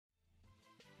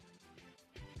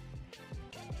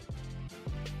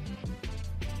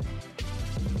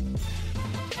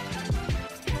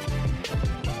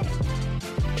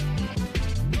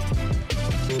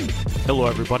Hello,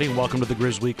 everybody, and welcome to the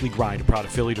Grizz Weekly Grind, a proud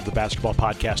affiliate of the Basketball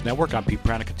Podcast Network. I'm Pete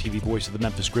Pranica, TV voice of the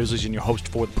Memphis Grizzlies, and your host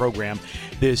for the program.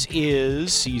 This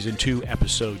is Season 2,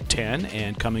 Episode 10,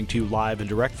 and coming to you live and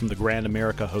direct from the Grand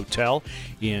America Hotel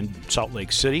in Salt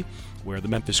Lake City, where the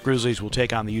Memphis Grizzlies will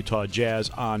take on the Utah Jazz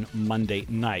on Monday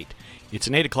night. It's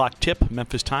an 8 o'clock tip,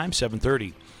 Memphis time,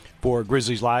 7:30. For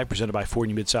Grizzlies Live, presented by Ford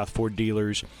and Mid-South Ford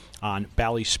dealers on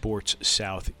Bally Sports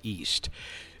Southeast.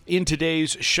 In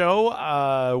today's show,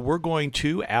 we're going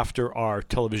to, after our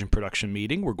television production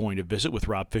meeting, we're going to visit with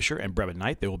Rob Fischer and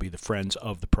Brevin. They will be the friends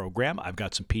of the program. I've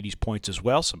got some Petey's points as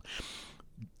well, some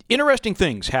interesting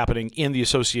things happening in the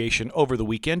association over the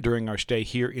weekend during our stay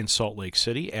here in Salt Lake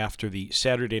City after the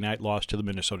Saturday night loss to the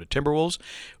Minnesota Timberwolves,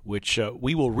 which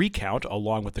we will recount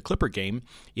along with the Clipper game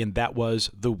in That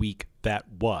Was the Week That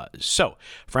Was. So,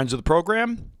 friends of the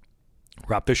program,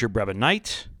 Rob Fischer, Brevin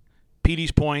Knight,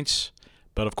 Petey's points.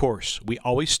 But, of course, we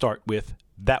always start with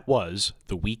That Was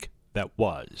the Week That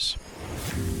Was.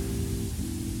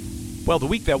 Well, the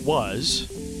week that was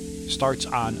starts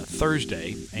on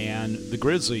Thursday, and the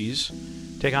Grizzlies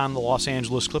take on the Los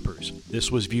Angeles Clippers.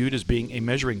 This was viewed as being a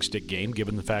measuring stick game,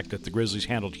 given the fact that the Grizzlies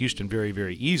handled Houston very,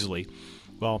 very easily.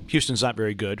 Well, Houston's not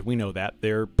very good. We know that.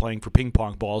 They're playing for ping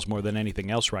pong balls more than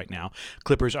anything else right now.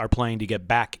 Clippers are playing to get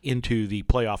back into the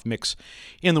playoff mix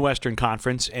in the Western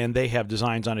Conference, and they have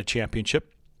designs on a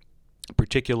championship,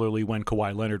 particularly when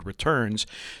Kawhi Leonard returns.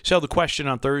 So the question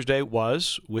on Thursday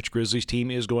was, which Grizzlies team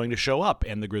is going to show up?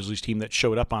 And the Grizzlies team that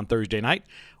showed up on Thursday night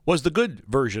was the good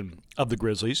version of the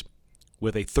Grizzlies,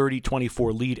 with a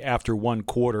 30-24 lead after one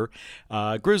quarter.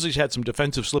 Grizzlies had some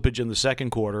defensive slippage in the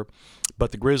second quarter, but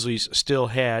the Grizzlies still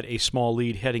had a small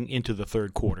lead heading into the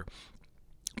third quarter.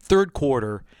 Third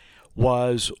quarter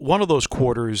was one of those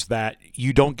quarters that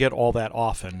you don't get all that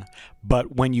often,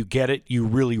 but when you get it, you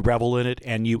really revel in it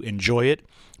and you enjoy it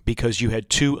because you had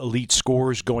two elite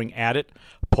scorers going at it.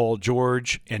 Paul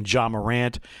George and Ja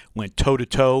Morant went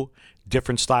toe-to-toe.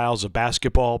 Different styles of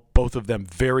basketball, both of them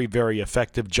very, very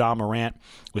effective. Ja Morant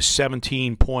was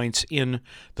 17 points in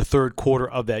the third quarter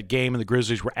of that game, and the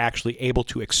Grizzlies were actually able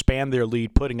to expand their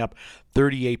lead, putting up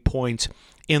 38 points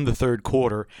in the third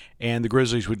quarter, and the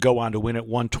Grizzlies would go on to win it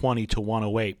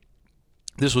 120-108.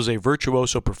 This was a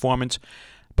virtuoso performance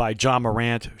by Ja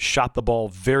Morant, shot the ball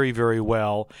very, very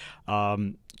well.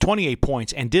 28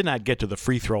 points and did not get to the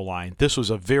free throw line. This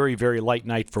was a very, very light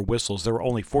night for whistles. There were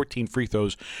only 14 free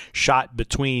throws shot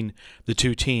between the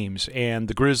two teams, and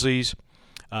the Grizzlies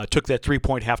took that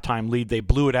three-point halftime lead. They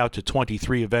blew it out to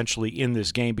 23 eventually in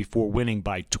this game before winning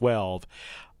by 12.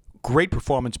 Great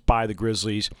performance by the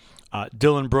Grizzlies.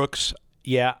 Dillon Brooks,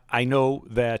 yeah, I know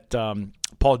that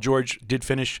Paul George did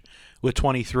finish with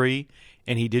 23,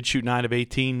 and he did shoot 9 of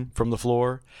 18 from the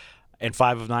floor and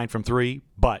 5 of 9 from 3,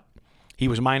 but he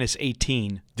was minus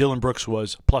 18. Dillon Brooks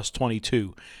was plus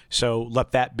 22. So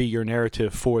let that be your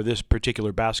narrative for this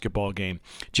particular basketball game.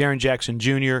 Jaren Jackson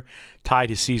Jr.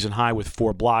 tied his season high with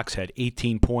 4 blocks, had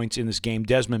 18 points in this game.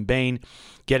 Desmond Bane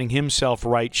getting himself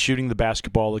right, shooting the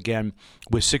basketball again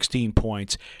with 16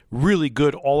 points. Really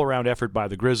good all-around effort by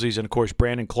the Grizzlies. And, of course,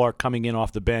 Brandon Clark coming in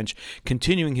off the bench,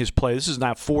 continuing his play. This is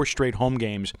now 4 straight home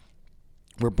games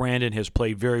where Brandon has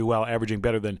played very well, averaging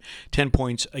better than 10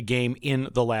 points a game in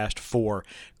the last 4.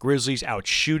 Grizzlies out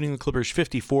shooting the Clippers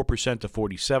 54% to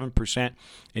 47%,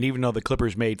 and even though the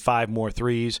Clippers made 5 more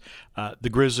threes, the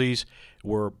Grizzlies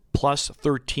were plus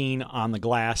 13 on the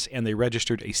glass, and they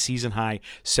registered a season-high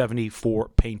 74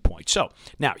 paint points. So,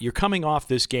 now, you're coming off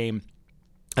this game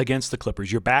against the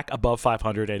Clippers. You're back above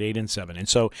 500 at 8-7, and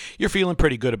so you're feeling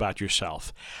pretty good about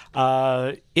yourself.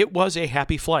 It was a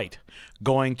happy flight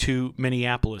going to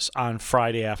Minneapolis on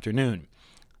Friday afternoon.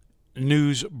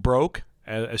 News broke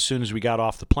as soon as we got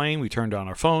off the plane. We turned on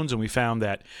our phones and we found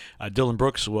that Dillon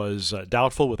Brooks was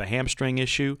doubtful with a hamstring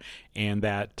issue, and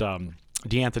that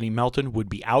DeAnthony Melton would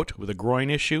be out with a groin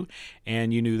issue,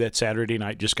 and you knew that Saturday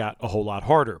night just got a whole lot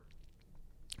harder.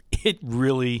 It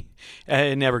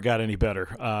never got any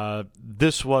better.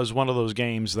 This was one of those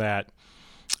games that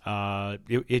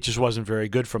it just wasn't very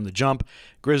good from the jump.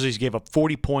 Grizzlies gave up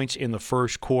 40 points in the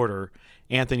first quarter.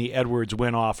 Anthony Edwards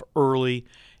went off early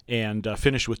and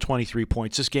finished with 23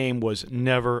 points. This game was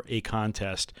never a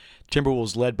contest.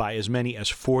 Timberwolves led by as many as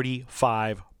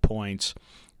 45 points.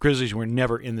 Grizzlies were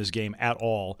never in this game at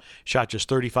all. Shot just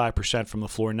 35% from the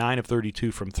floor, 9 of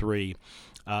 32 from 3.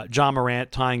 Ja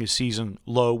Morant, tying his season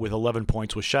low with 11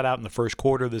 points, was shut out in the first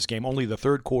quarter of this game. Only the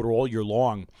third quarter all year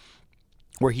long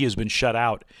where he has been shut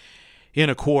out in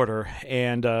a quarter,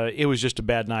 and it was just a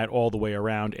bad night all the way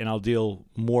around, and I'll deal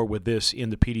more with this in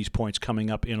the Petey's points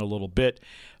coming up in a little bit.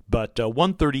 But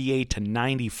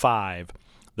 138-95,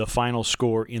 the final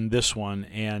score in this one,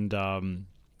 and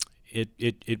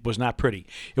it was not pretty.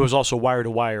 It was also wire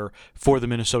to wire for the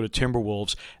Minnesota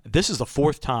Timberwolves. This is the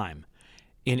fourth time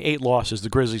in 8 losses the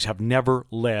Grizzlies have never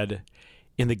led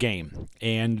in the game,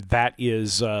 and that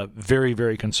is very,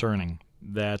 very concerning.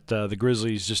 That the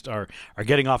Grizzlies just are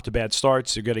getting off to bad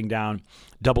starts. They're getting down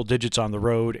double digits on the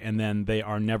road, and then they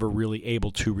are never really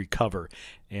able to recover.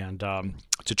 And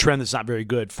it's a trend that's not very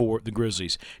good for the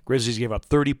Grizzlies. Grizzlies gave up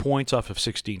 30 points off of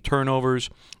 16 turnovers.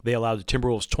 They allowed the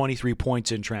Timberwolves 23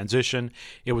 points in transition.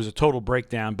 It was a total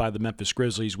breakdown by the Memphis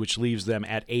Grizzlies, which leaves them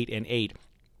at 8-8.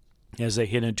 As they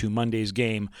hit into Monday's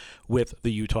game with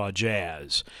the Utah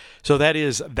Jazz. So that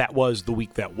was the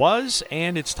week that was,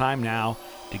 and it's time now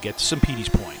to get to some Petey's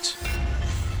points.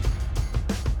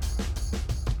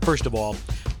 First of all,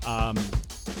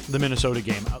 the Minnesota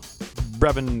game.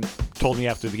 Brevin told me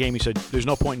after the game, he said, there's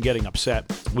no point in getting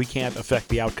upset. We can't affect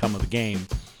the outcome of the game,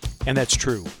 and that's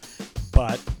true.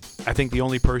 But I think the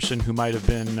only person who might have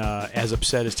been as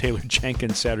upset as Taylor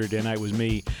Jenkins Saturday night was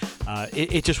me.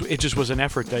 It just was an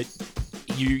effort that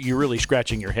you're really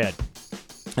scratching your head.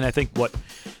 And I think what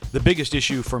the biggest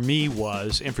issue for me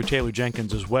was, and for Taylor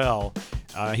Jenkins as well,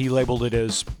 he labeled it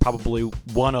as probably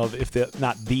one of, if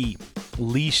not the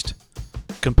least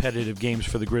competitive games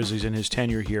for the Grizzlies in his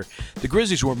tenure here. The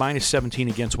Grizzlies were minus 17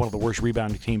 against one of the worst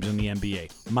rebounding teams in the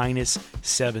NBA. Minus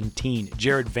 17.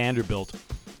 Jared Vanderbilt,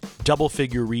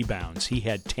 double-figure rebounds. He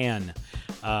had 10.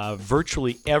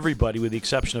 Virtually everybody, with the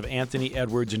exception of Anthony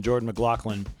Edwards and Jordan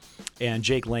McLaughlin and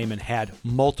Jake Layman, had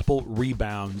multiple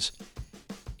rebounds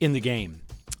in the game.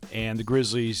 And the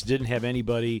Grizzlies didn't have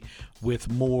anybody with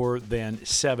more than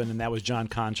 7, and that was John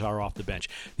Konchar off the bench.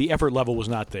 The effort level was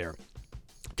not there.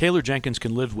 Taylor Jenkins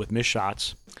can live with missed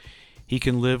shots. He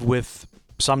can live with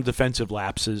some defensive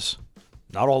lapses.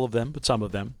 Not all of them, but some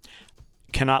of them.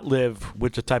 Cannot live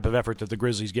with the type of effort that the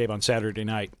Grizzlies gave on Saturday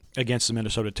night against the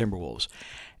Minnesota Timberwolves.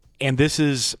 And this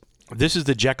is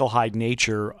the Jekyll-Hyde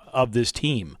nature of this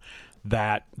team,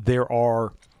 that there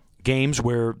are games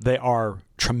where they are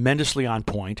tremendously on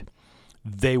point.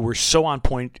 They were so on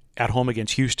point at home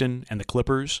against Houston and the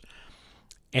Clippers,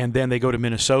 and then they go to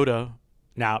Minnesota.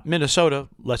 Now, Minnesota,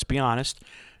 let's be honest,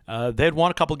 they had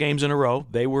won a couple games in a row.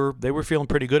 They were feeling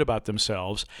pretty good about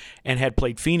themselves and had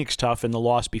played Phoenix tough in the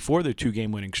loss before their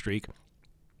 2-game winning streak.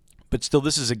 But still,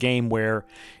 this is a game where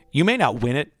you may not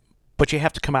win it, but you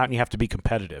have to come out and you have to be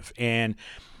competitive. And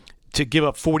to give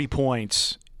up 40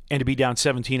 points and to be down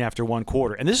 17 after one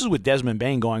quarter, and this is with Desmond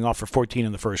Bane going off for 14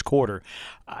 in the first quarter,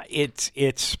 it's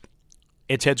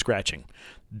head-scratching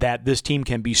that this team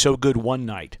can be so good one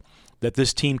night, that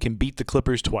this team can beat the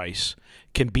Clippers twice,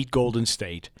 can beat Golden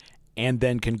State, and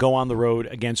then can go on the road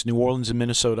against New Orleans and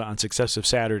Minnesota on successive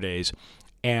Saturdays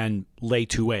and lay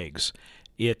 2 eggs.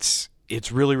 It's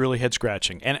really, really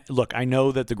head-scratching. And look, I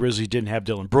know that the Grizzlies didn't have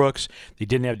Dylan Brooks. They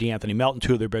didn't have DeAnthony Melton,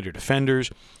 2 of their better defenders.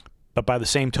 But by the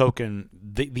same token,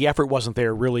 the effort wasn't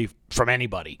there really from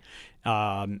anybody.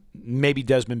 Maybe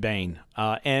Desmond Bane.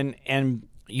 And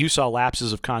you saw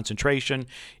lapses of concentration.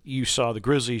 You saw the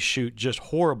Grizzlies shoot just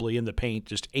horribly in the paint,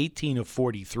 just 18 of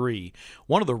 43.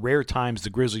 One of the rare times the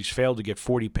Grizzlies failed to get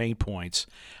 40 paint points.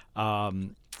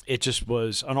 It just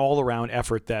was an all-around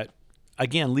effort that,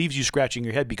 again, leaves you scratching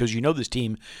your head because you know this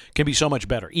team can be so much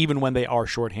better, even when they are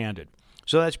shorthanded.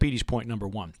 So that's Petey's point number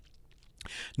 1.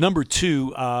 Number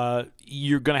 2,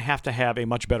 you're going to have a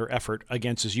much better effort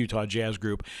against this Utah Jazz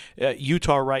group.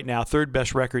 Utah right now, 3rd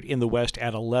best record in the West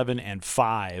at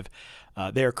 11-5.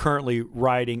 They are currently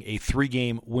riding a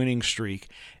 3-game winning streak,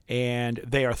 and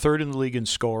they are 3rd in the league in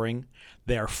scoring.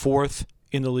 They are 4th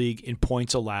in the league in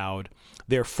points allowed.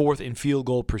 They're 4th in field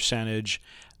goal percentage.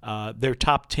 They're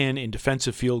top 10 in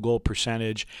defensive field goal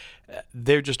percentage.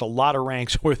 They're just a lot of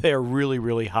ranks where they're really,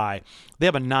 really high. They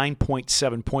have a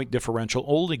 9.7 point differential.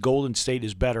 Only Golden State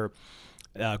is better.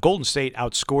 Golden State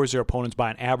outscores their opponents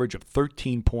by an average of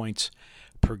 13 points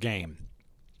per game.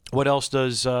 What else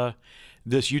does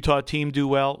this Utah team do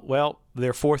well? Well,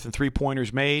 they're 4th in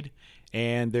three-pointers made,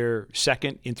 and they're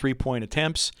 2nd in three-point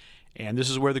attempts. And this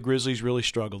is where the Grizzlies really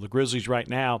struggle. The Grizzlies right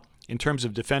now, in terms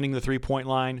of defending the three-point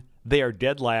line, they are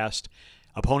dead last.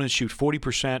 Opponents shoot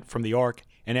 40% from the arc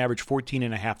and average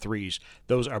 14.5 threes.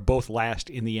 Those are both last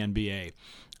in the NBA.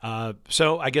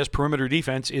 So I guess perimeter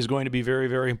defense is going to be very,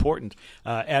 very important,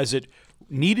 as it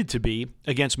needed to be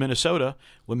against Minnesota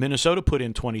when Minnesota put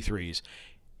in 23s.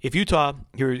 If Utah,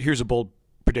 here's a bold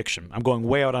prediction. I'm going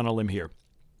way out on a limb here.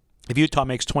 If Utah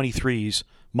makes 23s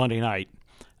Monday night,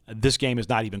 this game is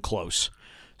not even close.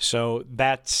 So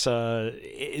that's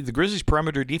the Grizzlies'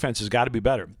 perimeter defense has got to be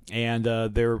better, and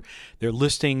they're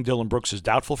listing Dylan Brooks as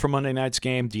doubtful for Monday night's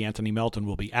game. DeAnthony Melton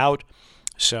will be out,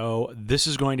 So this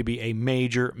is going to be a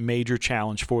major, major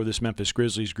challenge for this Memphis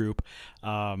Grizzlies group.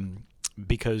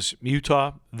 Because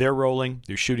Utah, they're rolling.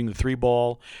 They're shooting the three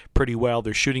ball pretty well.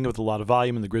 They're shooting it with a lot of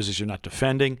volume, and the Grizzlies are not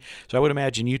defending. So I would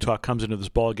imagine Utah comes into this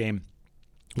ball game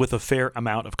with a fair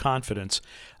amount of confidence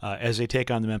as they take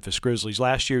on the Memphis Grizzlies.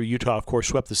 Last year, Utah, of course,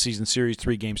 swept the season series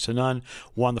 3-0,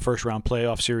 won the first-round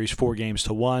playoff series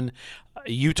 4-1.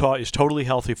 Utah is totally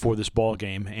healthy for this ball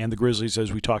game, and the Grizzlies,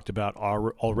 as we talked about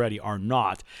already, are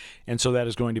not. And so that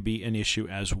is going to be an issue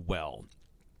as well.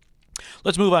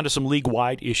 Let's move on to some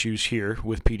league-wide issues here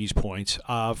with Petey's points.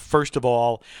 First of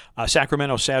all,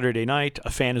 Sacramento Saturday night,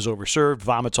 a fan is overserved,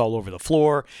 vomits all over the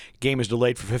floor. Game is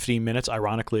delayed for 15 minutes,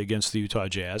 ironically, against the Utah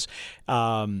Jazz.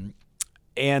 And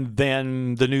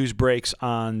then the news breaks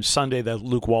on Sunday that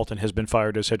Luke Walton has been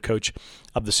fired as head coach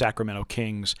of the Sacramento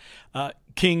Kings.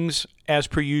 Kings, as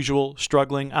per usual,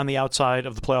 struggling on the outside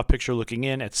of the playoff picture looking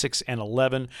in at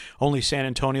 6-11. Only San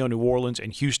Antonio, New Orleans,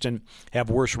 and Houston have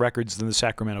worse records than the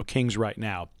Sacramento Kings right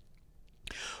now.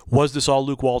 Was this all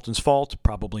Luke Walton's fault?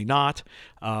 Probably not.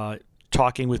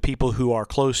 Talking with people who are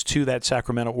close to that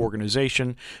Sacramento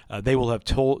organization, they will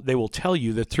tell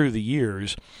you that through the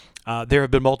years, there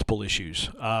have been multiple issues.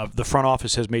 The front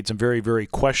office has made some very, very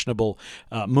questionable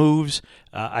moves.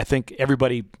 I think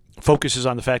everybody focuses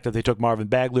on the fact that they took Marvin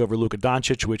Bagley over Luka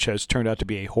Doncic, which has turned out to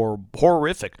be a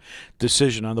horrific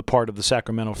decision on the part of the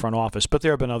Sacramento front office. But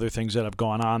there have been other things that have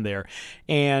gone on there.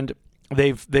 And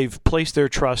they've placed their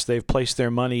trust, they've placed their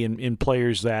money in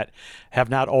players that have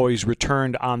not always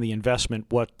returned on the investment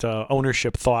what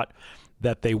ownership thought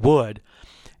that they would.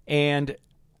 And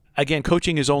again,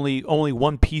 coaching is only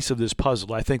one piece of this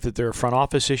puzzle. I think that there are front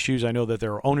office issues. I know that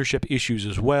there are ownership issues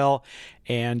as well,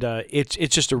 and it's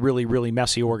just a really, really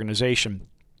messy organization,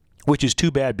 which is too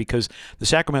bad because the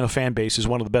Sacramento fan base is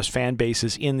one of the best fan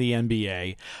bases in the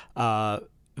NBA.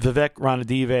 Vivek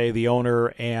Ranadive, the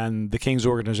owner, and the Kings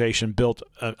organization built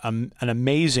an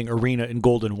amazing arena in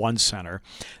Golden One Center.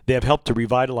 They have helped to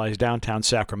revitalize downtown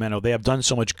Sacramento. They have done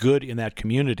so much good in that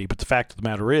community, but the fact of the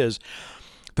matter is,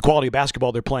 the quality of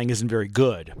basketball they're playing isn't very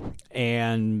good,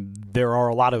 and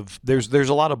there's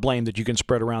a lot of blame that you can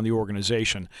spread around the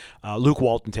organization. Luke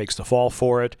Walton takes the fall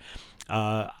for it.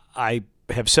 I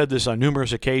have said this on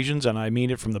numerous occasions, and I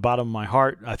mean it from the bottom of my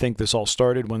heart. I think this all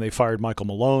started when they fired Michael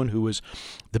Malone, who was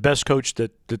the best coach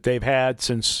that they've had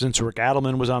since Rick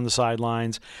Adelman was on the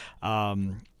sidelines.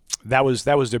 That was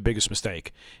their biggest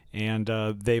mistake, and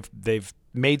they've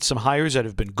made some hires that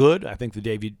have been good. I think the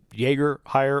David Yeager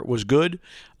hire was good.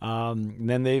 And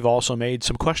then they've also made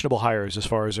some questionable hires as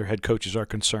far as their head coaches are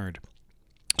concerned.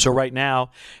 So right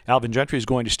now, Alvin Gentry is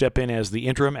going to step in as the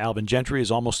interim. Alvin Gentry is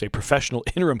almost a professional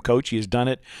interim coach. He has done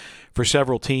it for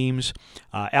several teams.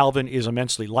 Alvin is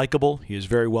immensely likable. He is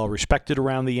very well respected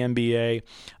around the NBA.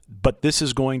 But this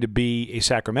is going to be a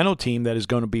Sacramento team that is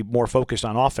going to be more focused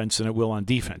on offense than it will on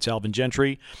defense. Alvin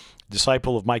Gentry,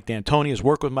 disciple of Mike D'Antoni, has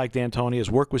worked with Mike D'Antoni,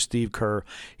 has worked with Steve Kerr.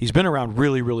 He's been around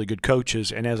really, really good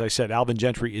coaches. And as I said, Alvin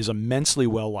Gentry is immensely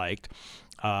well-liked.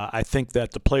 I think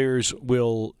that the players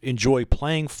will enjoy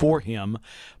playing for him,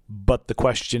 but the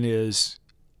question is,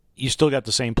 you still got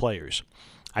the same players.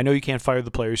 I know you can't fire the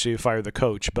players, so you fire the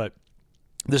coach, but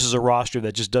this is a roster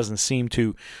that just doesn't seem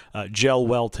to gel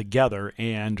well together.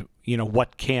 And,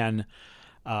 what can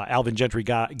Alvin Gentry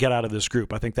get out of this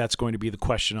group? I think that's going to be the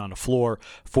question on the floor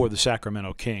for the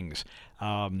Sacramento Kings.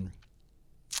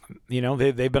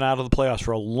 They've been out of the playoffs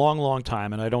for a long, long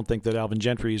time, and I don't think that Alvin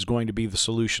Gentry is going to be the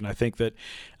solution. I think that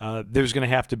there's going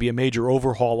to have to be a major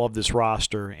overhaul of this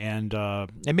roster and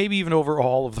maybe even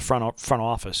overhaul of the front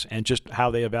office and just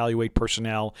how they evaluate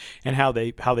personnel and how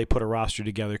they put a roster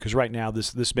together. Because right now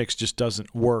this mix just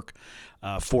doesn't work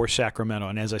for Sacramento.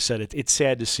 And as I said, it's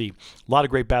sad to see a lot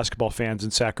of great basketball fans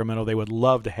in Sacramento. They would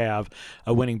love to have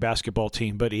a winning basketball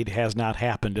team, but it has not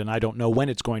happened, and I don't know when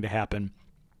it's going to happen.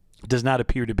 Does not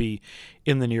appear to be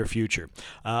in the near future.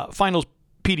 Final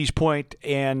Petey's point,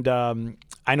 and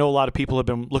I know a lot of people have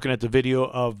been looking at the video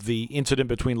of the incident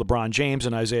between LeBron James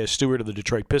and Isaiah Stewart of the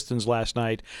Detroit Pistons last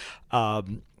night.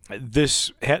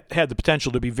 This had the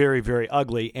potential to be very, very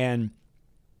ugly, and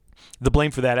the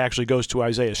blame for that actually goes to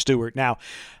Isaiah Stewart. Now,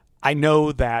 I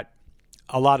know that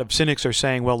a lot of cynics are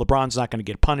saying, well, LeBron's not going to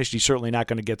get punished. He's certainly not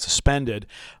going to get suspended.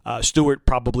 Stewart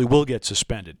probably will get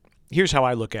suspended. Here's how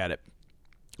I look at it.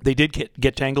 They did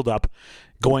get tangled up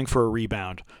going for a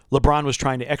rebound. LeBron was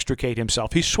trying to extricate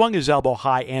himself. He swung his elbow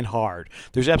high and hard.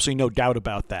 There's absolutely no doubt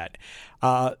about that.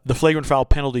 The flagrant foul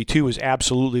penalty, too, is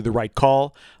absolutely the right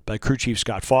call by crew chief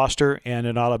Scott Foster and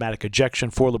an automatic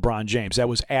ejection for LeBron James. That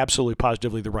was absolutely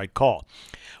positively the right call.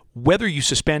 Whether you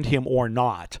suspend him or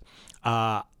not,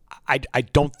 I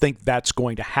don't think that's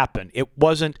going to happen. It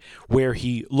wasn't where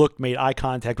he made eye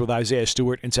contact with Isaiah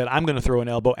Stewart and said, I'm going to throw an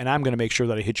elbow and I'm going to make sure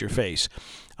that I hit your face.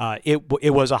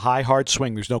 It was a high, hard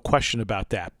swing. There's no question about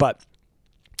that. But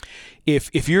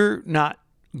if you're not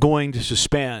going to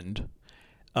suspend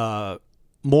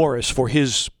Morris for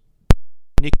his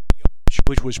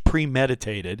which was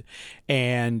premeditated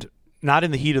and not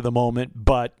in the heat of the moment,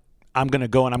 but I'm going to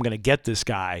go and I'm going to get this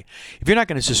guy. If you're not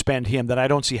going to suspend him, then I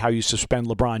don't see how you suspend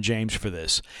LeBron James for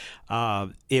this.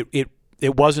 It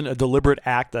wasn't a deliberate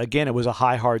act. Again, it was a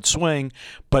high, hard swing,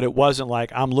 but it wasn't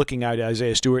like I'm looking at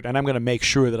Isaiah Stewart and I'm going to make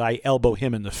sure that I elbow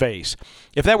him in the face.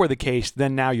 If that were the case,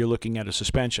 then now you're looking at a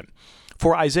suspension.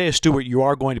 For Isaiah Stewart, you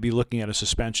are going to be looking at a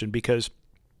suspension because,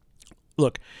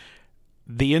 look,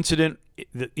 the incident,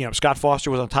 Scott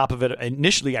Foster was on top of it.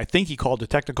 Initially, I think he called a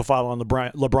technical foul on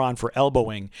LeBron for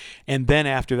elbowing. And then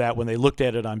after that, when they looked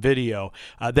at it on video,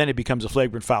 then it becomes a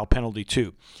flagrant foul penalty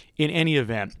too. In any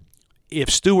event, if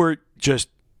Stewart just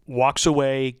walks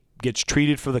away, gets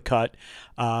treated for the cut,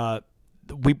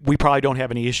 we probably don't have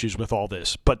any issues with all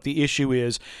this. But the issue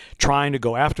is trying to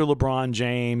go after LeBron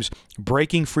James,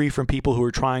 breaking free from people who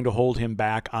are trying to hold him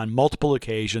back on multiple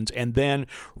occasions, and then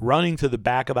running to the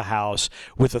back of the house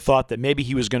with the thought that maybe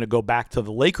he was going to go back to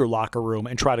the Laker locker room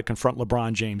and try to confront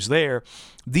LeBron James there.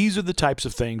 These are the types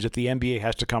of things that the NBA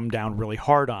has to come down really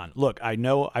hard on. Look, I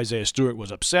know Isaiah Stewart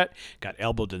was upset, got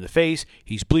elbowed in the face,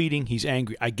 he's bleeding, he's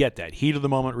angry. I get that. Heat of the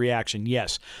moment reaction,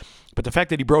 yes. But the fact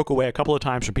that he broke away a couple of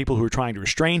times from people who were trying to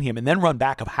restrain him and then run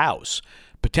back of house,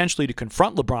 potentially to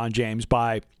confront LeBron James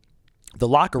by the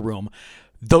locker room,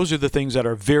 those are the things that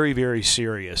are very, very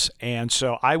serious. And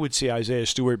so I would see Isaiah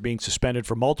Stewart being suspended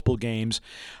for multiple games.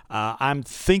 I'm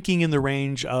thinking in the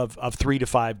range of 3 to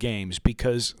 5 games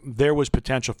because there was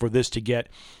potential for this to get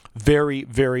very,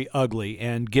 very ugly.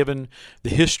 And given the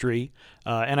history,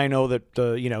 and I know that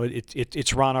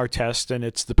it's Ron Artest and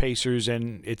it's the Pacers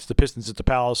and it's the Pistons at the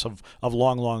Palace of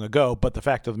long, long ago. But the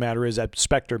fact of the matter is that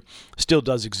specter still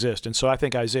does exist. And so I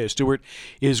think Isaiah Stewart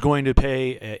is going to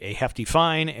pay a hefty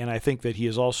fine, and I think that he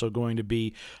is also going to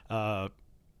be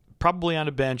probably on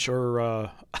a bench or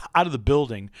out of the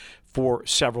building for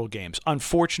several games.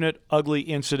 Unfortunate, ugly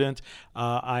incident.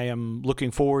 I am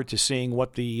looking forward to seeing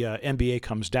what the NBA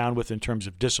comes down with in terms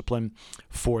of discipline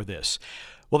for this.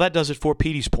 Well, that does it for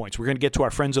Petey's Points. We're going to get to our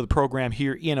friends of the program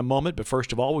here in a moment, but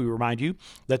first of all, we remind you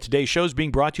that today's show is being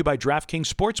brought to you by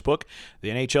DraftKings Sportsbook.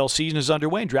 The NHL season is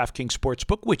underway, and DraftKings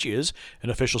Sportsbook, which is an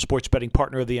official sports betting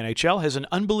partner of the NHL, has an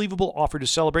unbelievable offer to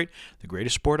celebrate the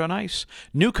greatest sport on ice.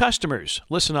 New customers,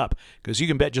 listen up, because you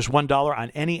can bet just $1 on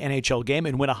any NHL game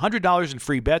and win $100 in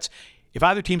free bets if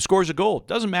either team scores a goal.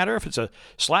 Doesn't matter if it's a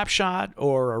slap shot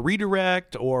or a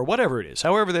redirect or whatever it is.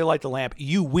 However they light the lamp,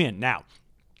 you win. Now,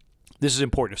 this is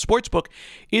important. If Sportsbook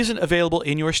isn't available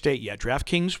in your state yet,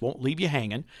 DraftKings won't leave you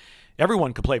hanging.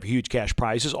 Everyone can play for huge cash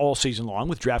prizes all season long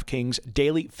with DraftKings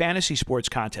daily fantasy sports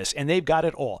contests, and they've got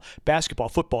it all. Basketball,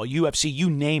 football, UFC,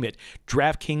 you name it.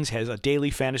 DraftKings has a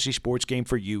daily fantasy sports game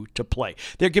for you to play.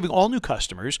 They're giving all new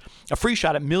customers a free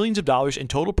shot at millions of dollars in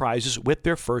total prizes with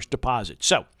their first deposit.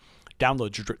 So,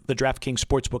 download the DraftKings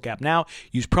Sportsbook app now.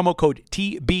 Use promo code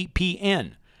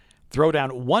TBPN. Throw down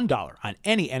 $1 on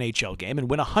any NHL game and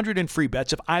win $100 in free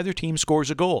bets if either team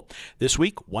scores a goal. This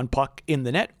week, one puck in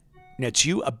the net nets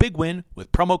you a big win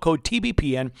with promo code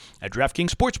TBPN at DraftKings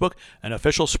Sportsbook, an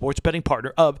official sports betting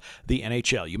partner of the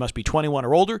NHL. You must be 21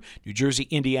 or older, New Jersey,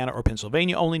 Indiana, or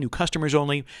Pennsylvania only, new customers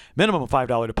only, minimum of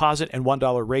 $5 deposit, and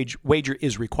 $1 wager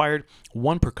is required,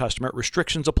 one per customer.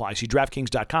 Restrictions apply. See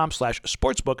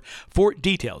DraftKings.com/sportsbook for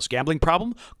details. Gambling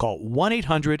problem? Call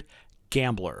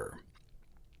 1-800-GAMBLER.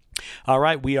 All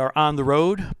right, we are on the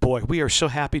road. Boy, we are so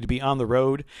happy to be on the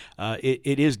road.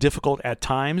 It is difficult at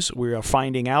times. We are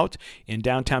finding out in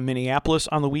downtown Minneapolis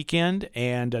on the weekend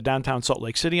and downtown Salt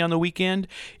Lake City on the weekend.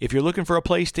 If you're looking for a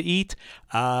place to eat,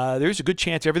 there's a good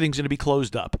chance everything's going to be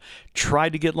closed up.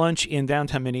 Tried to get lunch in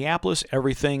downtown Minneapolis.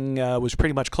 Everything was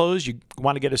pretty much closed. You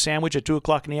want to get a sandwich at 2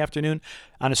 o'clock in the afternoon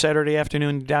on a Saturday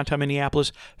afternoon in downtown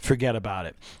Minneapolis, forget about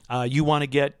it. You want to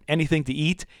get anything to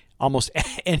eat almost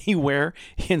anywhere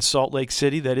in Salt Lake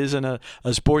City that isn't a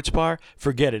sports bar,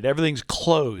 forget it. Everything's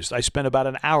closed. I spent about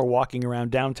an hour walking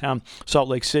around downtown Salt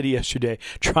Lake City yesterday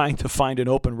trying to find an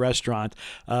open restaurant.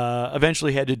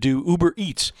 Eventually had to do Uber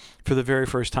Eats for the very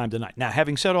first time tonight. Now,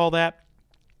 having said all that,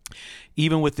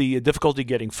 even with the difficulty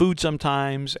getting food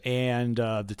sometimes and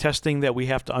the testing that we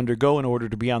have to undergo in order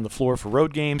to be on the floor for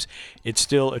road games, it's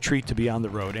still a treat to be on the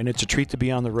road. And it's a treat to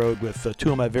be on the road with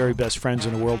two of my very best friends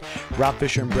in the world, Rob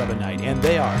Fischer and Brevin. And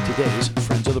they are today's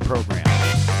friends of the program.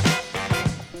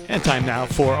 And time now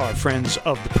for our friends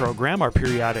of the program, our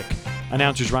periodic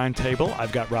Announcers Roundtable.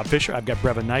 I've got Rob Fischer. I've got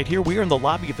Brevin Knight here. We are in the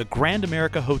lobby of the Grand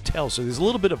America Hotel, so there's a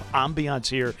little bit of ambiance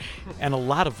here and a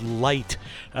lot of light,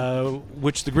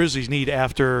 which the Grizzlies need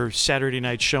after Saturday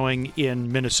night's showing in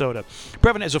Minnesota.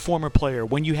 Brevin, as a former player,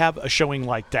 when you have a showing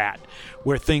like that,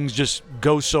 where things just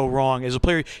go so wrong, as a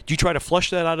player, do you try to flush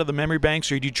that out of the memory banks,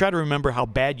 or do you try to remember how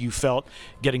bad you felt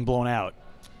getting blown out?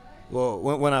 Well,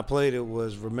 when I played, it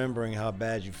was remembering how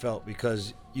bad you felt,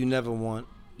 because you don't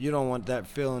want that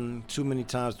feeling too many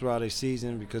times throughout a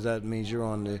season, because that means you're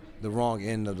on the wrong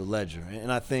end of the ledger.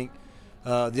 And I think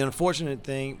the unfortunate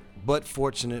thing, but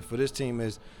fortunate for this team,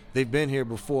 is they've been here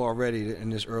before already in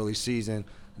this early season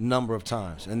a number of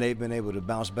times, and they've been able to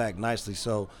bounce back nicely.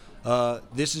 So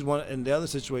this is one, and the other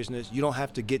situation is you don't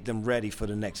have to get them ready for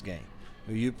the next game.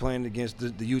 You're playing against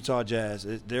the Utah Jazz.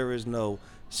 There is no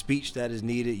speech that is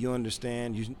needed. You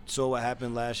understand. You saw what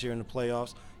happened last year in the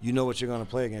playoffs. You know what you're going to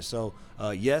play against. So,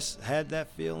 yes, had that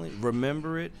feeling.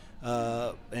 Remember it,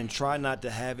 and try not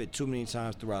to have it too many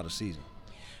times throughout a season.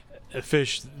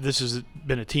 Fish, this has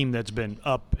been a team that's been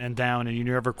up and down, and you're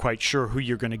never quite sure who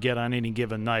you're going to get on any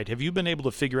given night. Have you been able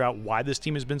to figure out why this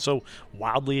team has been so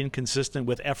wildly inconsistent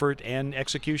with effort and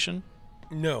execution?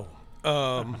 No.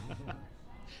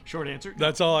 Short answer.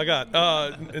 That's all I got.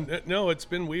 No, it's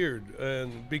been weird,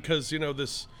 and because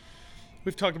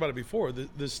we've talked about it before.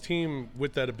 This team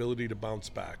with that ability to bounce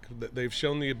back, they've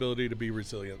shown the ability to be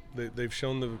resilient. They've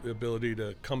shown the ability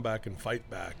to come back and fight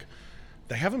back.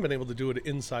 They haven't been able to do it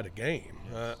inside a game.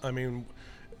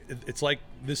 It's like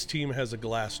this team has a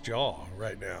glass jaw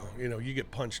right now. You get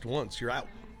punched once, you're out,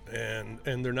 and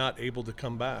they're not able to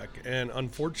come back. And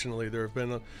unfortunately, there have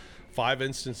been 5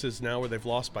 instances now where they've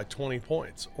lost by 20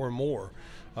 points or more.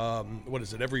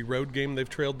 Every road game they've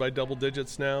trailed by double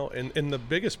digits now. And the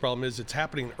biggest problem is it's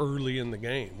happening early in the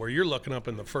game, where you're looking up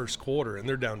in the first quarter and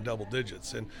they're down double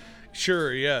digits. And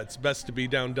sure, yeah, it's best to be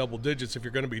down double digits if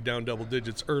you're going to be down double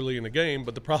digits early in the game,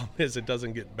 but the problem is it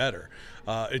doesn't get better.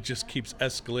 It just keeps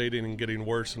escalating and getting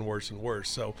worse and worse and worse.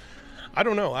 So I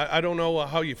don't know. I don't know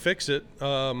how you fix it.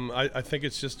 I think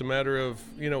it's just a matter of,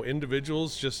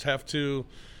 individuals just have to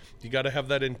 – you got to have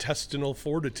that intestinal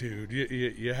fortitude.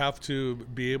 You have to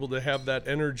be able to have that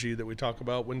energy that we talk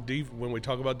about when we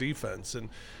talk about defense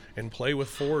and play with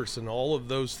force and all of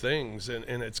those things.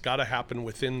 And it's got to happen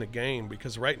within the game,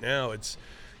 because right now it's,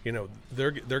 they're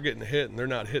getting hit and they're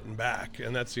not hitting back,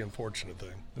 and that's the unfortunate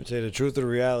thing. I'd say the truth of the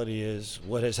reality is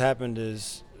what has happened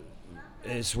is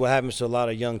what happens to a lot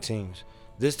of young teams.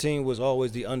 This team was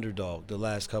always the underdog the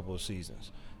last couple of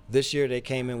seasons. This year they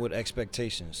came in with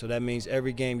expectations. So that means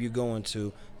every game you go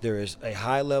into, there is a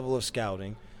high level of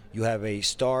scouting. You have a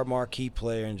star marquee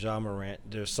player in Ja Morant.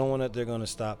 There's someone that they're going to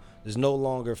stop. There's no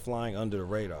longer flying under the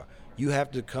radar. You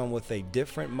have to come with a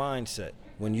different mindset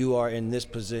when you are in this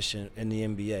position in the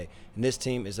NBA. And this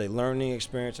team is a learning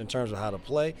experience in terms of how to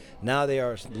play. Now they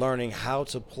are learning how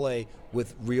to play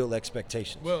with real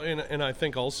expectations. Well, and I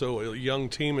think also a young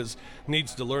team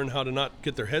needs to learn how to not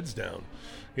get their heads down.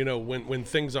 When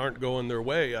things aren't going their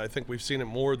way. I think we've seen it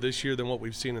more this year than what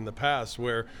we've seen in the past,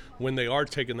 where when they are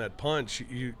taking that punch,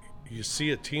 you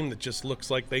see a team that just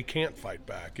looks like they can't fight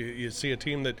back. You see a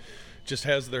team that just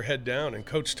has their head down, and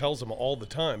coach tells them all the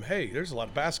time, hey, there's a lot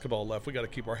of basketball left. We got to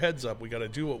keep our heads up. We got to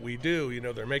do what we do.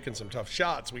 They're making some tough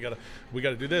shots. We got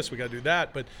to do this. We got to do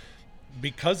that. But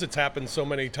because it's happened so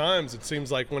many times, it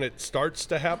seems like when it starts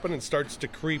to happen and starts to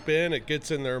creep in, it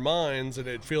gets in their minds, and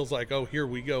it feels like, oh, here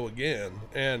we go again.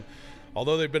 And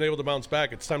although they've been able to bounce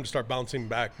back, it's time to start bouncing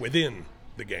back within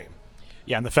the game.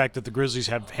 Yeah, and the fact that the Grizzlies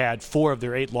have had 4 of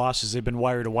their 8 losses, they've been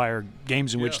wire-to-wire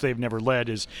games in which they've never led,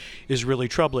 is really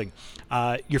troubling.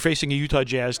 You're facing a Utah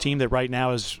Jazz team that right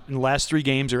now is, in the last 3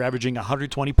 games, are averaging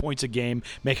 120 points a game,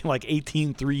 making like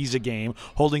 18 threes a game,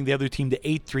 holding the other team to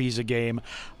 8 threes a game.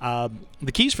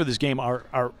 The keys for this game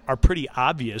are pretty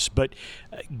obvious, but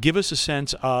give us a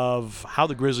sense of how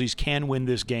the Grizzlies can win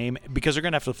this game, because they're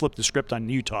going to have to flip the script on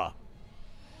Utah.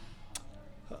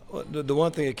 Well, the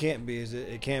one thing it can't be is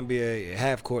it can't be a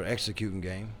half-court executing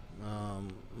game.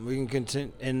 We can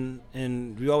continue,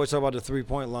 and we always talk about the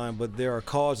three-point line, but there are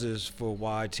causes for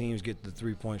why teams get the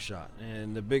three-point shot.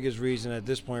 And the biggest reason at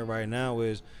this point right now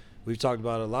is, we've talked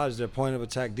about it a lot, is their point of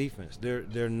attack defense.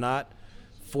 They're not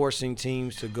forcing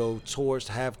teams to go towards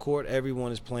half court.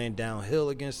 Everyone is playing downhill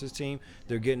against this team.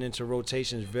 They're getting into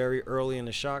rotations very early in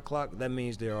the shot clock. That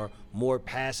means there are more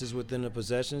passes within the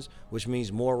possessions, which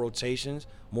means more rotations.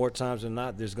 More times than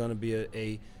not, there's going to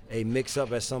be a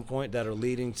mix-up at some point that are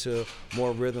leading to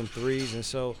more rhythm threes. And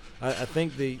so I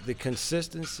think the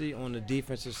consistency on the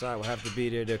defensive side will have to be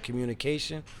there. Their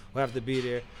communication will have to be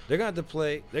there. They're going to have to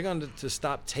play. They're going to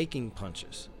stop taking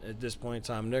punches at this point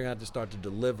in time. They're going to have to start to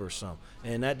deliver some.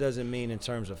 And that doesn't mean in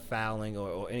terms of fouling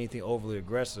or anything overly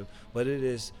aggressive, but it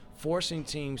is forcing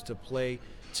teams to play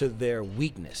to their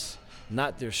weakness,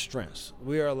 not their strengths.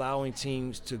 We are allowing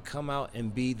teams to come out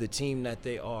and be the team that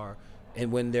they are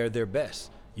and when they're their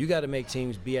best. You got to make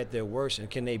teams be at their worst, and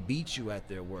can they beat you at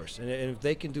their worst? And if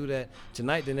they can do that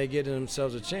tonight, then they give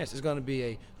themselves a chance. It's going to be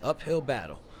a uphill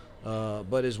battle,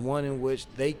 but it's one in which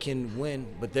they can win,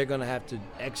 but they're going to have to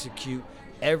execute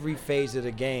every phase of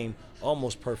the game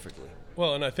almost perfectly.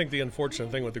 Well, and I think the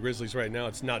unfortunate thing with the Grizzlies right now,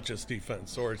 it's not just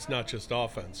defense or it's not just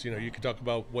offense. You know, you could talk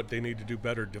about what they need to do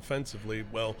better defensively.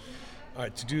 Well, all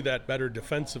right, to do that better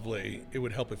defensively, it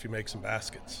would help if you make some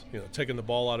baskets. You know, taking the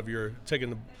ball out of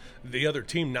the other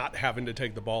team not having to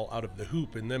take the ball out of the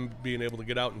hoop and them being able to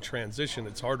get out and transition.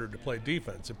 It's harder to play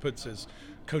defense. It puts, as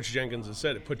Coach Jenkins has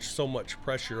said, it puts so much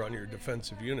pressure on your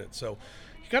defensive unit. So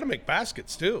you got to make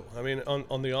baskets too. I mean,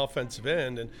 on the offensive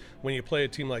end, and when you play a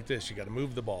team like this, you got to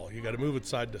move the ball. You got to move it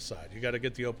side to side. You got to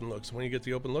get the open looks. When you get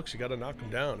the open looks, you got to knock them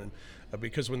down. And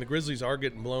because when the Grizzlies are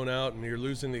getting blown out and you're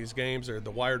losing these games or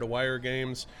the wire-to-wire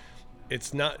games,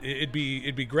 it's not. It'd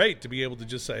be great to be able to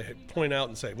just point out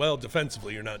and say, well,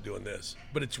 defensively you're not doing this,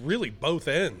 but it's really both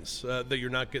ends that you're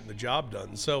not getting the job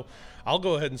done. So I'll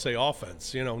go ahead and say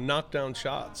offense. You know, knock down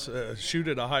shots, shoot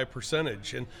at a high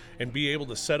percentage, and be able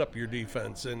to set up your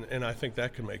defense, and I think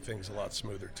that can make things a lot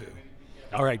smoother too.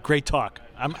 All right, great talk.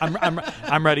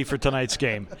 I'm ready for tonight's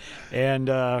game, and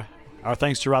our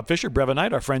thanks to Rob Fischer, Brevin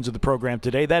Knight, our friends of the program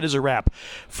today. That is a wrap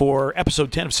for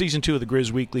Episode 10 of Season 2 of the Grizz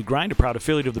Weekly Grind, a proud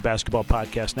affiliate of the Basketball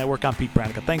Podcast Network. I'm Pete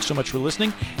Branica. Thanks so much for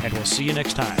listening, and we'll see you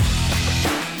next time.